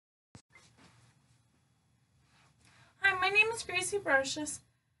name is Gracie Brocious,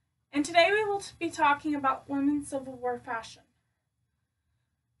 and today we will be talking about women's Civil War fashion.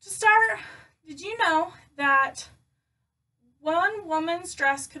 To start, did you know that one woman's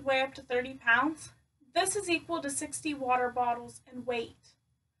dress could weigh up to 30 pounds? This is equal to 60 water bottles in weight.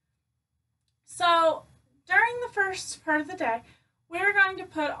 So, during the first part of the day, we're going to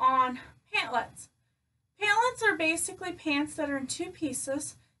put on pantlets. Pantlets are basically pants that are in two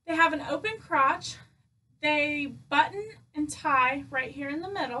pieces. They have an open crotch. They button and tie right here in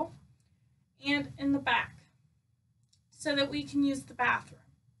the middle and in the back so that we can use the bathroom.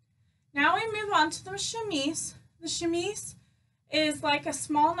 Now we move on to the chemise. The chemise is like a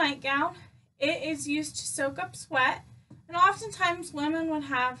small nightgown. It is used to soak up sweat, and oftentimes women would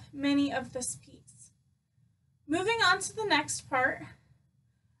have many of this piece. Moving on to the next part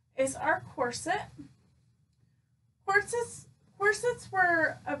is our corset. Corsets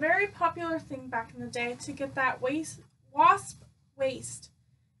were a very popular thing back in the day to get that wasp waist.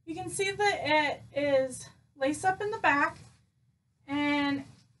 You can see that it is laced up in the back, and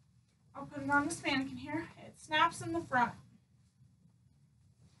I'll put it on this mannequin here. It snaps in the front.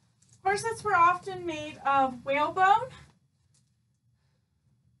 Corsets were often made of whalebone,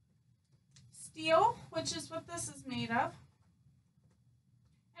 steel, which is what this is made of,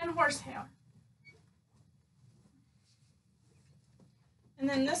 and horsehair. And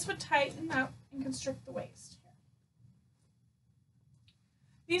then this would tighten up and constrict the waist.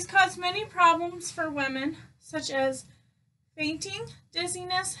 These cause many problems for women, such as fainting,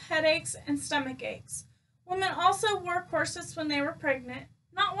 dizziness, headaches, and stomach aches. Women also wore corsets when they were pregnant,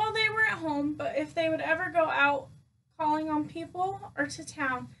 not while they were at home, but if they would ever go out calling on people or to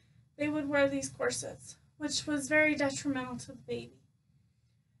town, they would wear these corsets, which was very detrimental to the baby.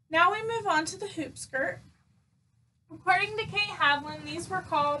 Now we move on to the hoop skirt. According to Kate Hadlin, these were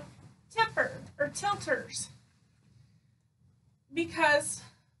called tippers or tilters because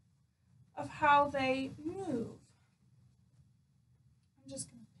of how they move. I'm just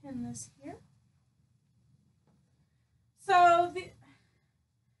going to pin this here. So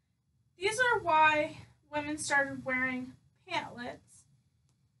these are why women started wearing pantlets,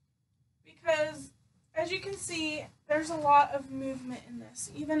 because as you can see, there's a lot of movement in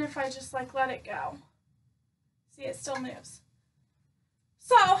this, even if I just let it go. See, it still moves.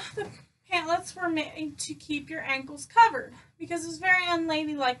 So the pantlets were made to keep your ankles covered because it was very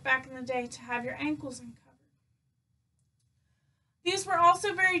unladylike back in the day to have your ankles uncovered. These were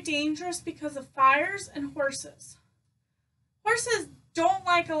also very dangerous because of fires and horses. Horses don't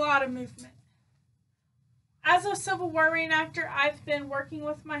like a lot of movement. As a Civil War reenactor, I've been working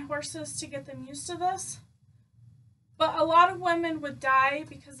with my horses to get them used to this. But a lot of women would die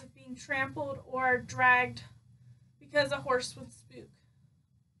because of being trampled or dragged because a horse would spook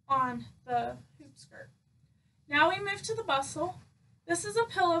on the hoop skirt. Now we move to the bustle. This is a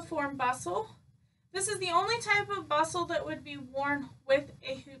pillow form bustle. This is the only type of bustle that would be worn with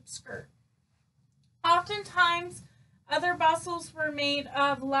a hoop skirt. Oftentimes, other bustles were made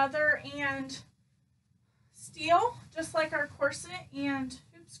of leather and steel, just like our corset and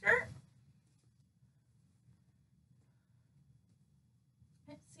hoop skirt.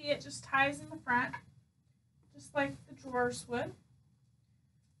 See, it just ties in the front, just like the drawers would.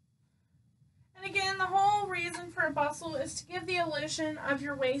 And again, the whole reason for a bustle is to give the illusion of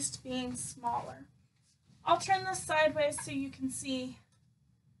your waist being smaller. I'll turn this sideways so you can see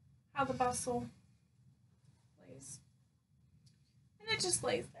how the bustle lays. And it just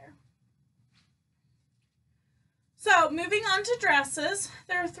lays there. So, moving on to dresses,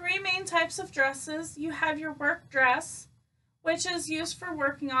 there are three main types of dresses. You have your work dress, which is used for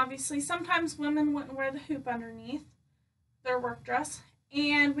working, obviously. Sometimes women wouldn't wear the hoop underneath their work dress.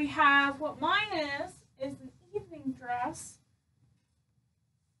 And we have what mine is an evening dress.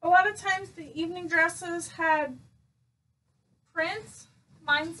 A lot of times the evening dresses had prints.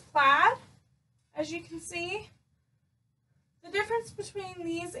 Mine's plaid, as you can see. The difference between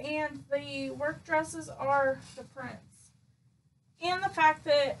these and the work dresses are the prints. And the fact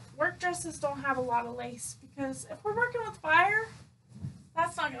that work dresses don't have a lot of lace, because if we're working with fire,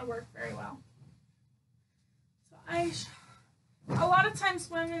 that's not going to work very well. So a lot of times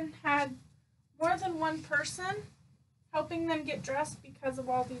women had more than one person helping them get dressed because of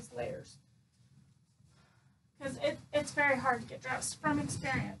all these layers. Because it's very hard to get dressed. From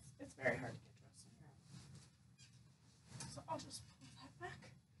experience, it's very hard to get dressed. So I'll just pull that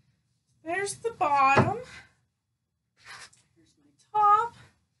back. There's the bottom. Here's my top.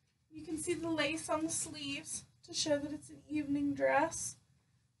 You can see the lace on the sleeves to show that it's an evening dress.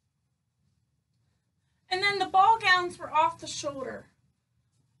 And then the ball gowns were off the shoulder.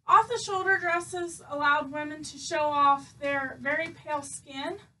 Off the off-the-shoulder dresses allowed women to show off their very pale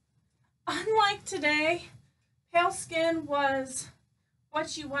skin. Unlike today, pale skin was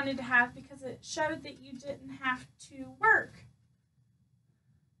what you wanted to have because it showed that you didn't have to work.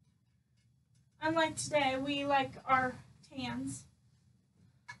 Unlike today, we like our tans.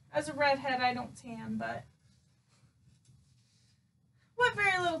 As a redhead, I don't tan, but what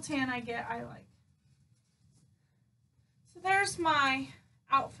very little tan I get, I like. So there's my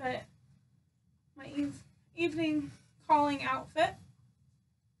outfit, my evening calling outfit.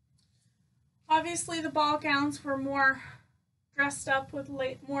 Obviously, the ball gowns were more dressed up with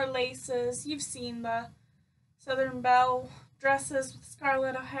more laces. You've seen the Southern Belle dresses with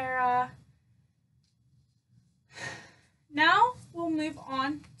Scarlett O'Hara. Now we'll move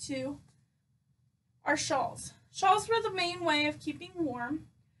on to our shawls. Shawls were the main way of keeping warm.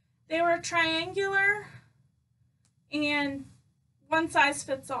 They were triangular and one size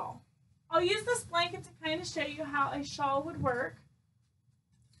fits all. I'll use this blanket to kind of show you how a shawl would work.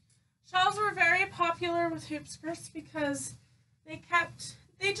 Shawls were very popular with hoop skirts because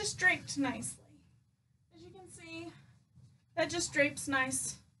they just draped nicely. As you can see, that just drapes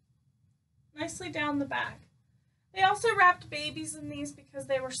nicely down the back. They also wrapped babies in these because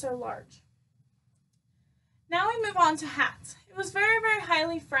they were so large. Now we move on to hats. It was very, very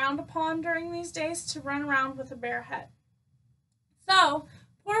highly frowned upon during these days to run around with a bare head. So,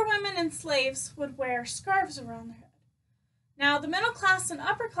 poor women and slaves would wear scarves around their head. Now, the middle class and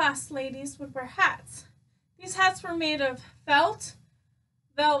upper class ladies would wear hats. These hats were made of felt,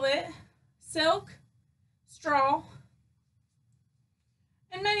 velvet, silk, straw,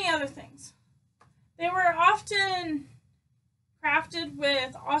 and many other things. They were often crafted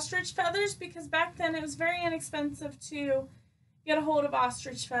with ostrich feathers because back then it was very inexpensive to get a hold of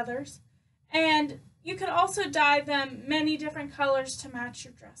ostrich feathers. And you could also dye them many different colors to match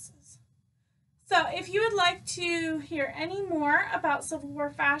your dresses. So if you would like to hear any more about Civil War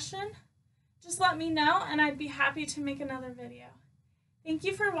fashion, just let me know and I'd be happy to make another video. Thank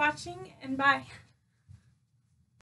you for watching and bye.